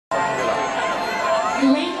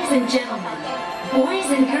Ladies and gentlemen, boys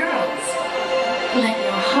and girls, let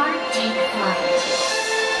your heart take flight.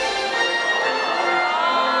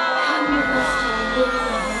 Come with us to a world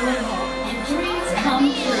of living and dreams come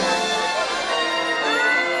true.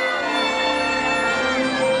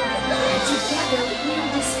 And together we'll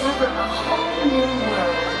discover a whole new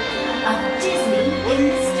world of Disney in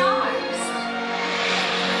the stars.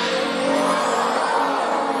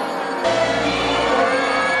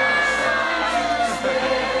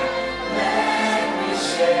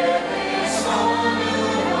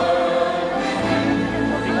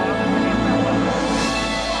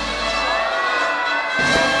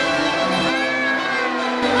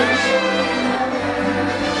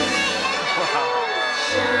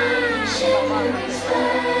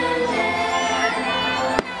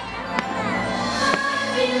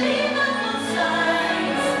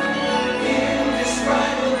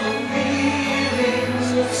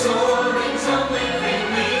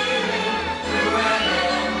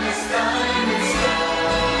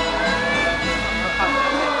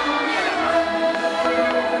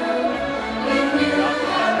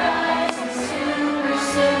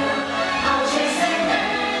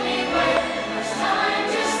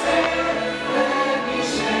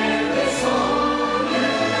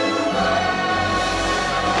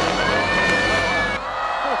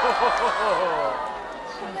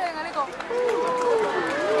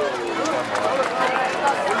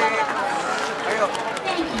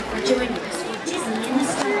 Joining us for Disney in the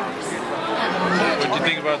Stars. What did you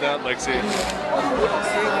think about that, Alexis?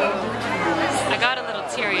 I got a little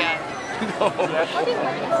teary-eyed.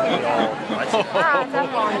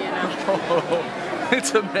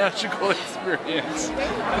 It's a magical experience.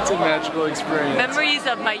 It's a magical experience. Memories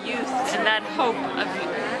of my youth and that hope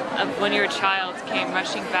of when you're a child came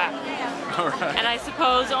rushing back. All right. And I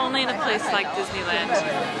suppose only in a place like Disneyland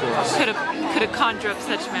could have conjured up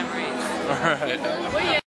such memories. All right.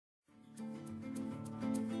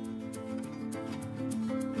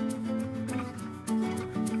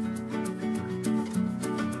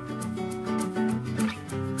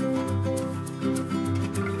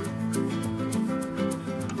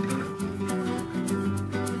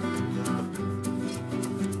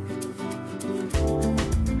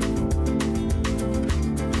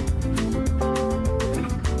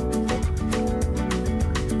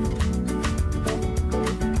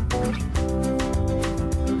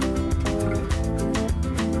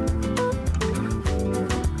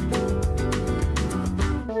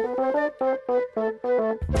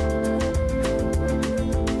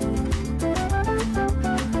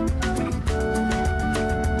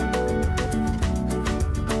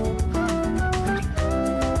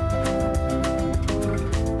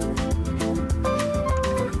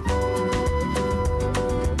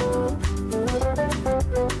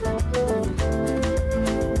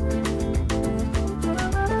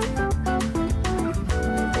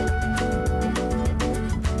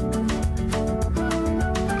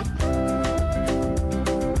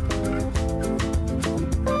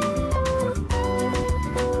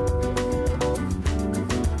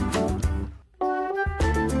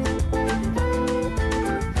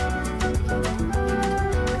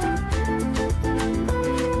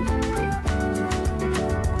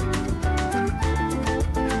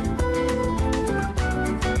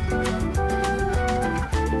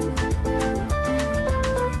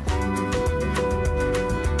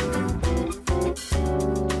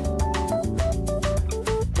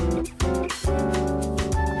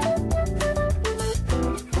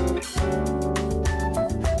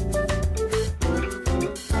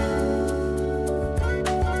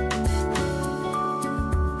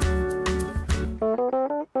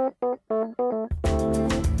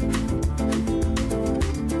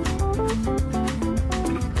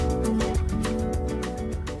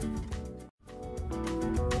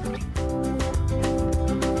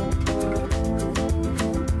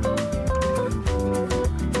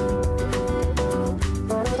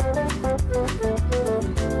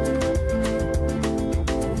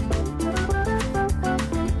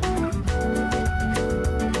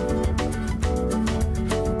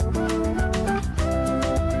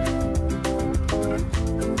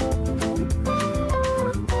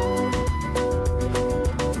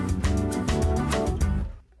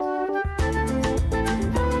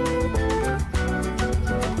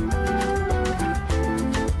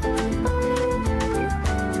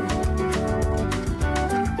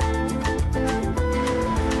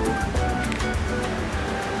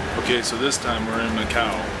 Okay, so this time we're in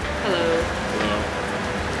Macau. Hello.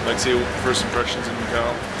 Hello. Alexis, first impressions in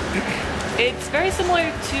Macau? It's very similar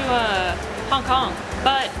to Hong Kong,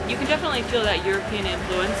 but you can definitely feel that European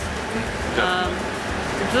influence.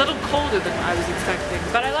 It's a little colder than I was expecting,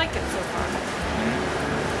 but I like it so far.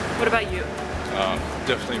 What about you?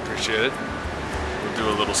 Definitely appreciate it. We'll do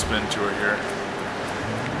a little spin tour here.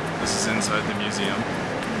 This is inside the museum.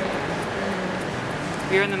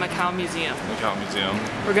 We're in the Macau Museum. Macau Museum.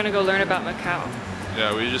 We're gonna go learn about Macau.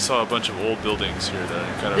 Yeah, we just saw a bunch of old buildings here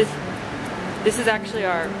that kind of... This is actually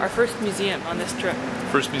our first museum on this trip.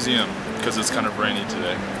 First museum, because it's kind of rainy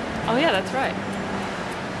today. Oh yeah, that's right.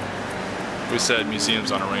 We said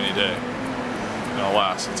museums on a rainy day. And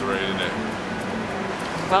alas, it's a rainy day.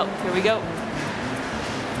 Well, here we go.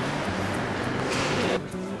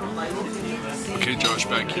 Okay, Josh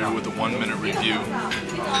back here with a 1-minute review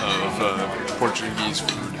of Portuguese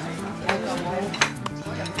food.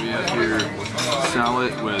 We have here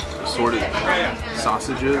salad with assorted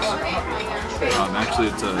sausages. Actually,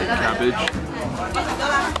 it's a cabbage.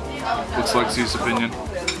 What's Lexi's opinion?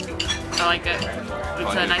 I like it.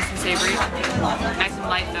 It's nice and savory. Nice and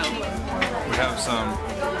light though. We have some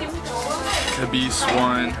Cabis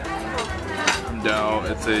wine from Dow.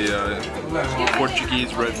 It's a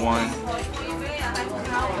Portuguese red wine.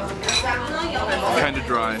 Kind of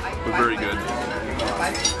dry, but very good.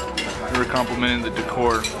 We were complimenting the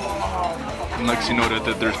decor. And Lexi noted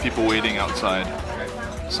that there's people waiting outside.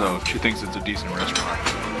 So she thinks it's a decent restaurant.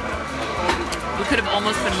 We could have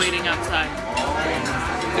almost been waiting outside.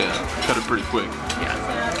 Yeah, cut it pretty quick. Yeah.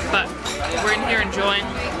 But we're in here enjoying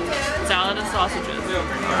salad and sausages.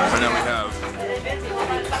 And now we have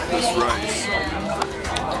this rice,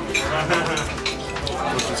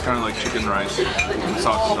 which is kind of like chicken rice with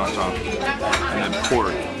sausage on top, and then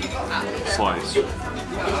pork slice.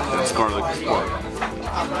 That's garlic pork.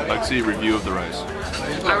 Lexi, review of the rice.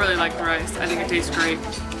 I really like the rice. I think it tastes great.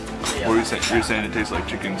 What are you saying? You're saying it tastes like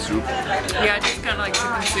chicken soup? Yeah, it tastes kind of like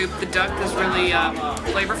chicken soup. The duck is really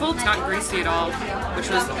flavorful. It's not greasy at all, which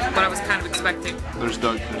was what I was kind of expecting. There's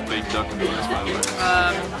baked duck in the rice, by the way.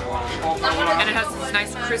 And it has this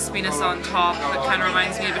nice crispiness on top that kind of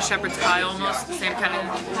reminds me of a shepherd's pie almost. The same kind of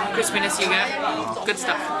crispiness you get. Good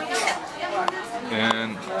stuff.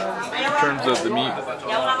 And in terms of the meat,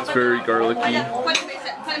 it's very garlicky.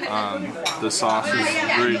 The sauce is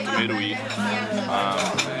very tomatoey.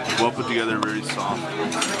 Well put together, very soft.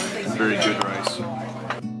 Very good rice.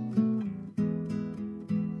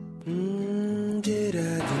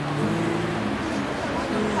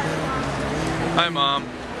 Hi, Mom.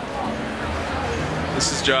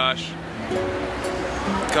 This is Josh.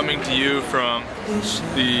 Coming to you from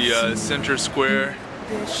the center square,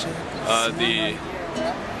 the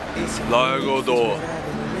Lago do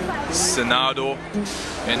Senado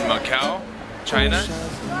in Macau, China.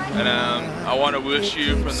 And I want to wish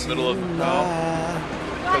you from the middle of Macau,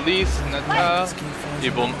 Feliz Natal e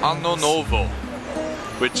Bom Ano Novo,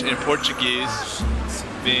 which in Portuguese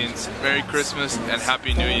means Merry Christmas and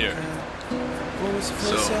Happy New Year.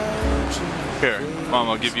 So, here, Mom,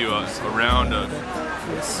 I'll give you a round of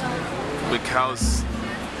Macau's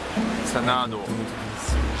Senado.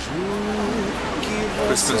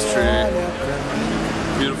 Christmas tree,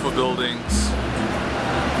 beautiful buildings.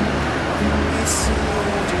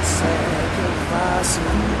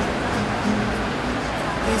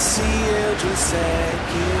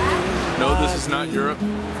 No, this is not Europe.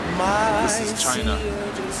 This is China.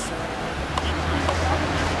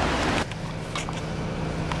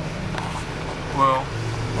 Well,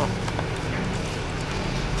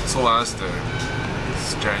 it's the last day.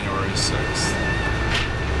 It's January 6th.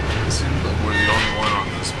 It seems like we're the only one on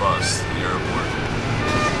this bus to the airport.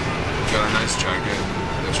 Got a nice jacket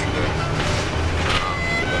yesterday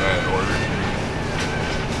that I had ordered.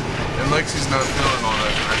 And Lexi's not feeling all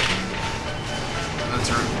that great. That's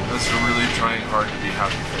her really trying hard to be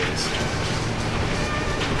happy face.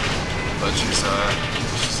 But she's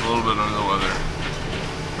a little bit under the weather.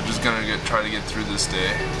 We're just gonna try to get through this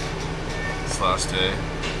day. This last day.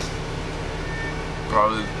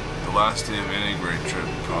 Probably the last day of any great trip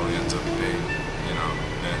probably ends up being, you know,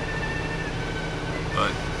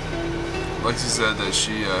 But Lexi said that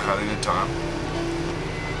she had a good time.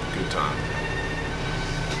 Good time.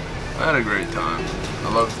 I had a great time. I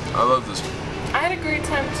love this. I had a great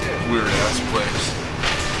time too. Weird ass place.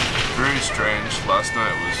 Very strange. Last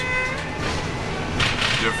night was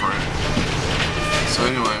different. So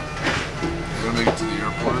anyway, we're gonna make it to the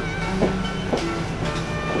airport.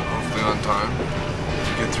 Hopefully on time.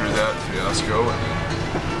 Get through that fiasco and then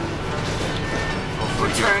hopefully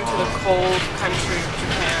return to the cold country of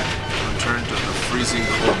Japan. Return to the freezing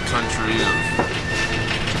cold country of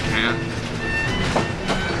Japan.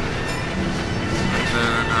 And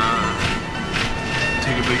then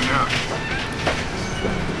take a big nap.